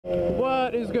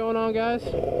What is going on, guys?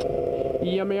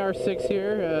 Yummy R6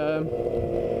 here.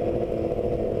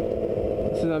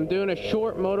 I'm doing a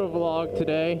short moto vlog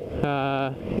today.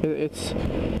 I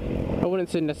wouldn't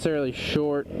say necessarily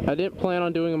short. I didn't plan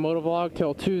on doing a moto vlog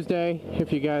till Tuesday.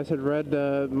 If you guys had read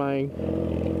my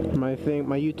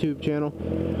YouTube channel,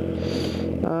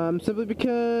 simply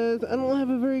because I don't have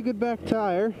a very good back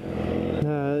tire.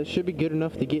 It should be good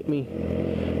enough to get me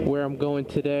where I'm going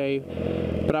today,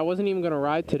 but I wasn't even going to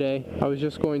ride today. I was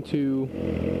just going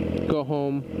to go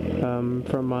home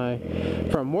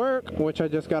from work, which I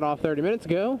just got off 30 minutes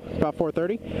ago, about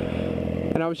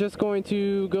 4:30, and I was just going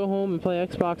to go home and play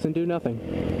Xbox and do nothing.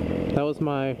 That was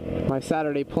my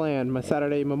Saturday plan, my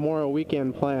Saturday Memorial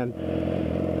Weekend plan.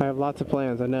 I have lots of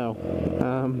plans, I know.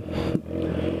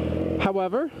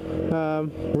 However,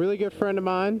 really good friend of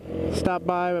mine stopped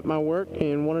by at my work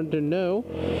and wanted to know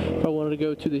if I wanted to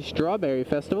go to the Strawberry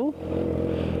Festival.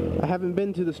 I haven't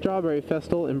been to the Strawberry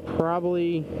Festival in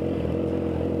probably,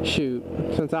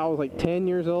 since I was like 10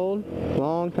 years old, a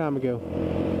long time ago.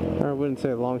 Or I wouldn't say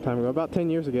a long time ago, about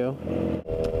 10 years ago.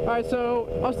 Alright, so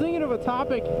I was thinking of a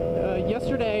topic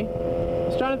yesterday. I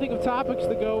was trying to think of topics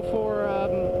to go for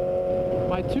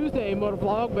my Tuesday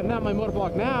motovlog, but not my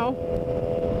motovlog now.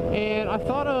 And I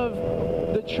thought of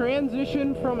the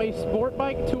transition from a sport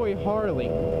bike to a Harley.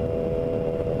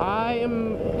 I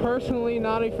am personally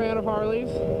not a fan of Harleys,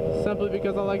 simply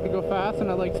because I like to go fast and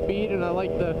I like speed and I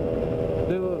like the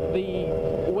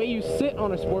way you sit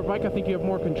on a sport bike. I think you have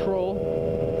more control.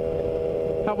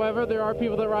 However, there are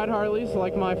people that ride Harleys,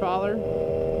 like my father,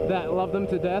 that love them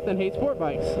to death and hate sport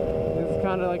bikes. It's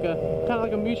kind of like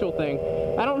a mutual thing.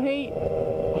 I don't hate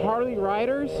Harley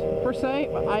riders per se,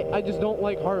 but I just don't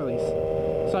like Harleys.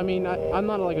 So I mean, I'm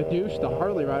not like a douche to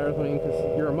Harley riders. I mean,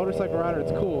 because you're a motorcycle rider,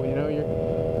 it's cool, you know,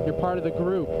 you're part of the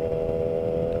group.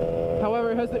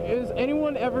 However, has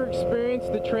anyone ever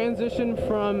experienced the transition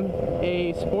from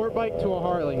a sport bike to a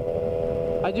Harley?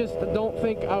 I just don't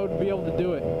think I would be able to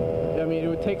do it. I mean, it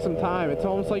would take some time. It's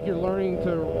almost like you're learning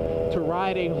to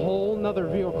ride a whole nother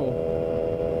vehicle.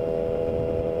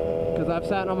 Because I've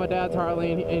sat on my dad's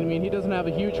Harley, and I mean, he doesn't have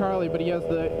a huge Harley, but he has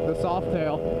the soft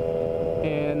tail,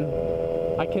 and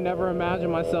I can never imagine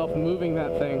myself moving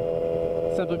that thing,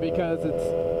 simply because it's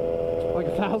like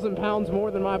 1,000 pounds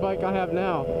more than my bike I have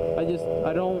now. I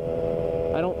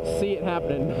don't see it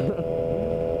happening.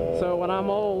 So when I'm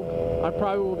old, I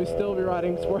probably will still be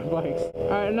riding sport bikes.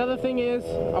 Alright, another thing is,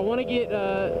 I want to get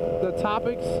the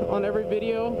topics on every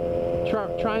video,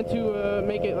 trying to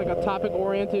make it like a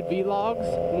topic-oriented vlogs,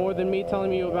 more than me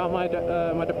telling you about my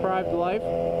deprived life.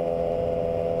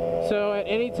 So at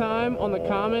any time on the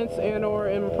comments and or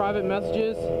in private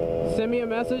messages, send me a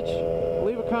message,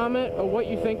 leave a comment of what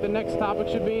you think the next topic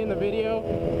should be in the video,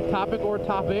 topic or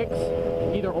topics,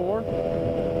 either or.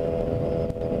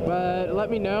 But let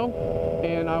me know,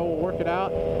 and I will work it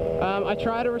out. I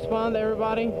try to respond to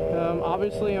everybody.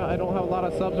 Obviously, I don't have a lot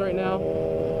of subs right now.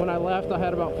 When I left, I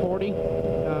had about 40.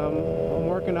 I'm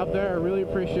working up there. I really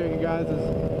appreciate you guys'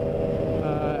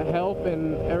 help,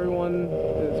 and everyone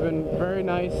has been very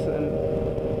nice,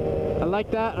 and I like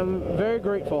that. I'm very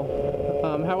grateful.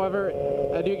 However,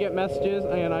 I do get messages,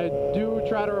 and I do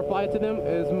try to reply to them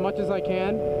as much as I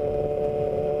can.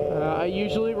 I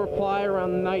usually reply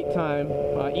around nighttime,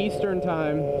 Eastern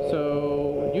time,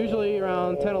 so usually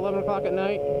around 10, 11 o'clock at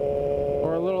night,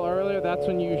 or a little earlier. That's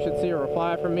when you should see a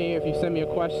reply from me if you send me a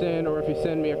question, or if you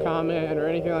send me a comment, or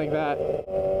anything like that.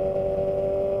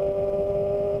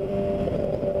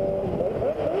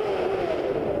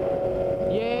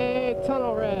 Yay,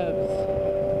 tunnel revs!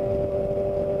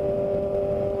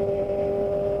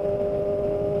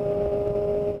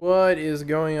 What is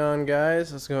going on,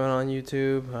 guys? What's going on,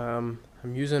 YouTube? I'm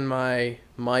using my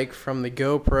mic from the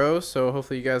GoPro, so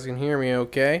hopefully you guys can hear me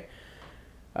okay.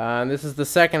 This is the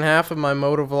second half of my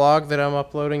moto vlog that I'm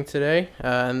uploading today.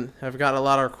 And I've got a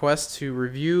lot of requests to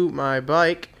review my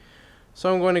bike,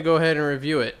 so I'm going to go ahead and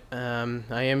review it.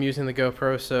 I am using the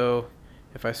GoPro, so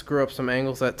if I screw up some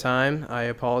angles at time, I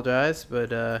apologize,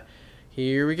 but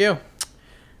here we go.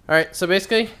 Alright, so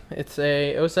basically, it's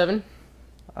a 07.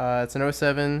 It's an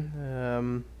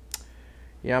 07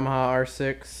 Yamaha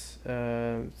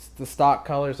R6. It's the stock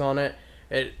colors on it.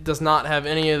 It does not have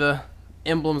any of the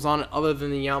emblems on it other than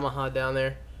the Yamaha down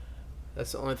there.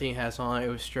 That's the only thing it has on it. It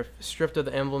was stripped of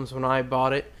the emblems when I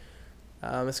bought it.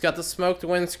 It's got the smoked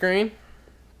windscreen,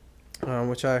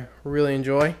 which I really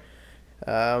enjoy.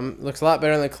 Looks a lot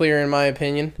better than the clear in my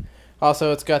opinion.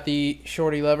 Also, it's got the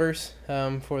shorty levers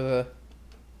for the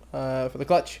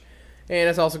clutch, and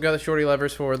it's also got the shorty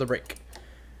levers for the brake.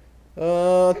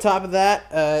 On top of that,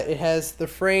 it has the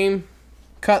frame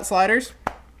cut sliders.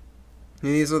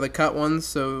 And these are the cut ones,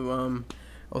 so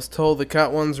I was told the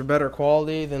cut ones are better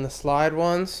quality than the slide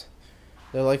ones.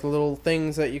 They're like little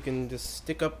things that you can just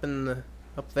stick up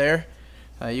up there.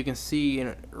 You can see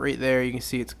right there. You can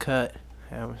see it's cut.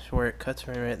 Where it cuts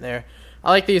right there. I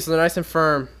like these. They're nice and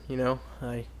firm. You know,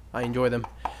 I enjoy them.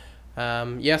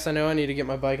 Yes, I know I need to get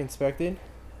my bike inspected.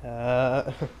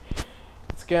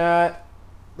 It's got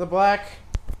the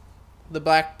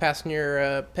black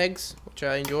passenger pegs, which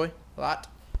I enjoy a lot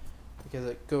because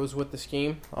it goes with the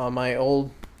scheme. On my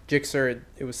old Gixxer,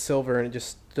 it was silver and it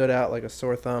just stood out like a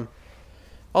sore thumb.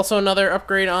 Also, another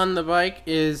upgrade on the bike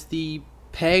is the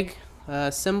peg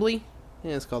assembly.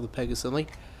 Yeah, it's called the peg assembly.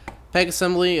 Peg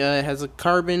assembly has a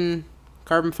carbon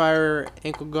fiber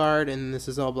ankle guard, and this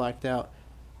is all blacked out.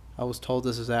 I was told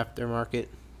this is aftermarket.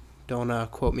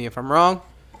 Don't quote me if I'm wrong.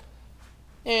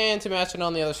 And to match it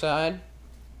on the other side,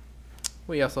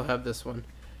 we also have this one.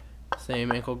 Same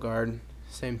ankle guard,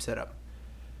 same setup.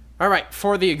 Alright,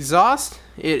 for the exhaust,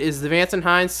 it is the Vance &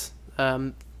 Hines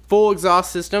full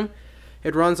exhaust system.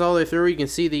 It runs all the way through. You can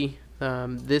see the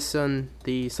this on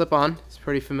the slip-on. It's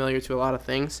pretty familiar to a lot of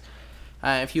things.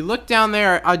 If you look down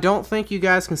there, I don't think you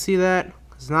guys can see that.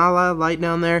 There's not a lot of light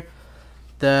down there.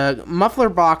 The muffler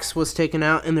box was taken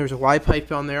out, and there's a Y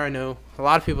pipe on there. I know a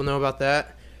lot of people know about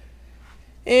that.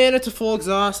 And it's a full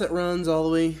exhaust that runs all the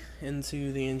way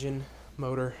into the engine,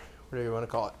 motor, whatever you want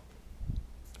to call it.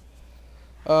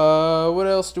 What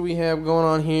else do we have going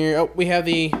on here? Oh, we have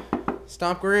the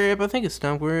stomp grip. I think it's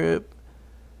stomp grip.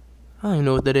 I don't even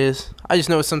know what that is. I just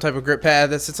know it's some type of grip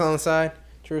pad that sits on the side.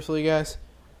 Truthfully, guys.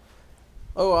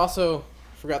 Oh, also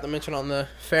forgot to mention on the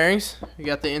fairings, we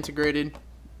got the integrated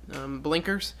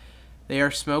blinkers. They are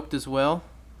smoked as well.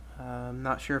 I'm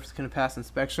not sure if it's going to pass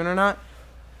inspection or not,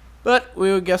 but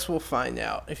guess we'll find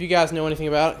out. If you guys know anything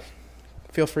about it,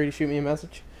 feel free to shoot me a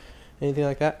message. Anything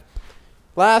like that.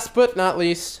 Last but not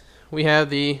least, we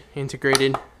have the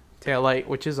integrated taillight,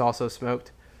 which is also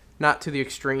smoked. Not to the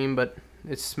extreme, but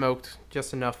it's smoked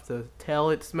just enough to tell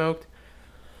it's smoked.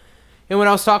 And what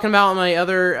I was talking about in my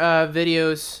other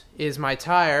videos is my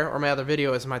tire, or my other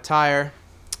video is my tire.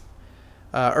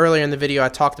 Earlier in the video, I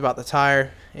talked about the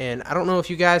tire, and I don't know if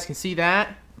you guys can see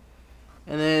that.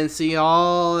 And then see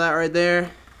all that right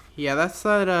there. Yeah, that's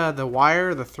the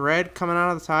wire, the thread coming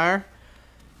out of the tire.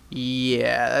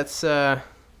 Yeah, that's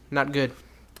not good.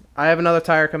 I have another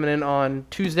tire coming in on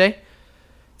Tuesday.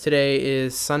 Today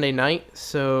is Sunday night,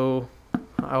 so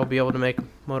I will be able to make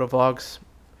moto vlogs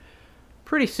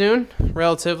pretty soon,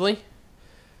 relatively.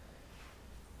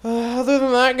 Other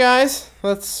than that, guys,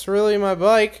 that's really my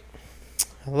bike.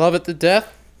 I love it to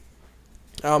death.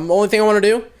 The only thing I want to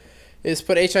do is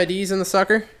put HIDs in the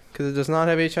sucker, because it does not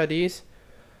have HIDs.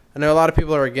 I know a lot of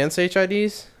people are against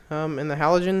HIDs in the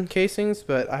halogen casings,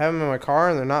 but I have them in my car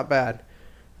and they're not bad.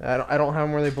 I don't have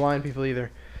them where they blind people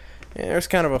either. And there's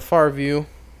kind of a far view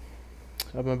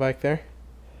of my bike there.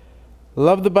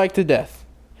 Love the bike to death.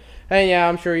 And yeah,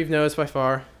 I'm sure you've noticed by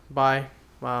far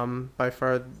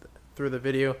through the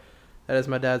video, that is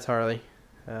my dad's Harley.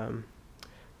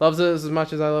 Loves it as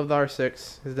much as I love the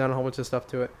R6. He's done a whole bunch of stuff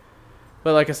to it.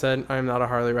 But like I said, I am not a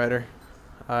Harley rider.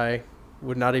 I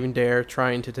would not even dare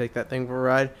trying to take that thing for a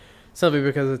ride, simply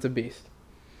because it's a beast.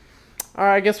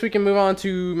 Alright, I guess we can move on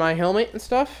to my helmet and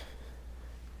stuff.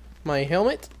 My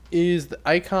helmet is the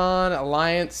Icon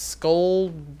Alliance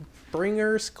Skull something,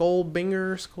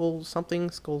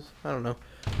 I don't know.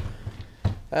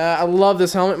 I love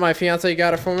this helmet. My fiance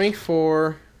got it for me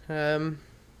for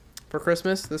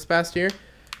Christmas this past year.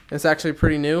 It's actually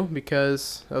pretty new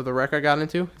because of the wreck I got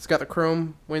into. It's got the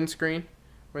chrome windscreen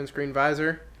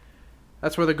visor.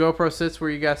 That's where the GoPro sits, where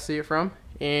you guys see it from.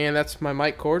 And that's my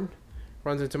mic cord.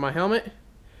 Runs into my helmet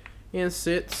and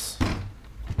sits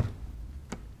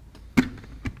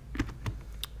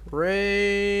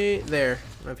right there.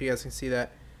 I don't know if you guys can see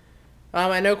that.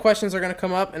 I know questions are going to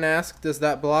come up and ask, does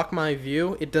that block my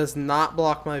view? It does not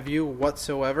block my view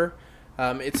whatsoever.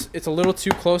 It's a little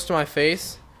too close to my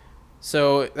face.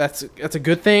 So that's a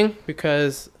good thing,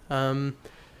 because I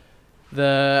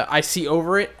see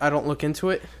over it. I don't look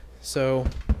into it. So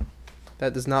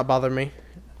that does not bother me.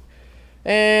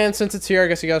 And since it's here, I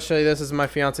guess I gotta show you this. This is my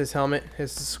fiance's helmet.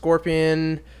 It's the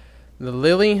Scorpion, the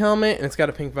Lily helmet, and it's got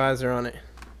a pink visor on it.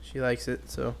 She likes it,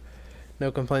 so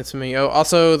no complaints from me. Oh,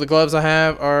 also the gloves I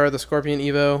have are the Scorpion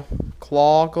Evo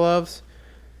claw gloves.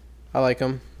 I like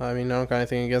them. I mean, I don't got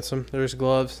anything against them. There's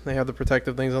gloves. They have the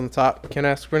protective things on the top. Can't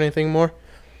ask for anything more.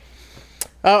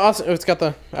 Also, it's got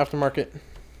the aftermarket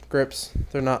grips.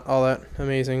 They're not all that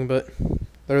amazing, but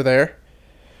they're there.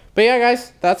 But yeah,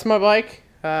 guys, that's my bike.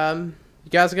 You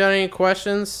guys got any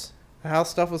questions? How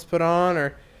stuff was put on,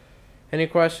 or any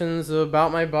questions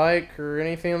about my bike or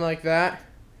anything like that,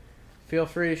 feel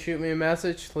free to shoot me a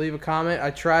message, leave a comment.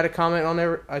 I try to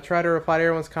reply to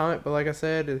everyone's comment, but like I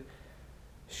said,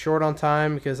 short on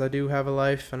time because I do have a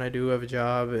life and I do have a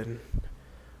job and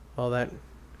all that,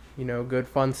 good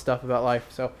fun stuff about life.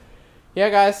 So yeah,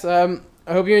 guys, I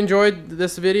hope you enjoyed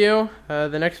this video.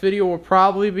 The next video will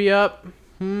probably be up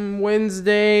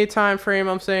Wednesday time frame,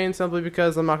 I'm saying, simply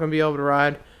because I'm not going to be able to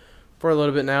ride for a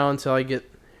little bit now until I get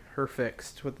her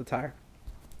fixed with the tire.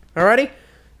 Alrighty?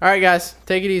 Alright, guys,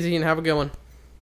 take it easy and have a good one.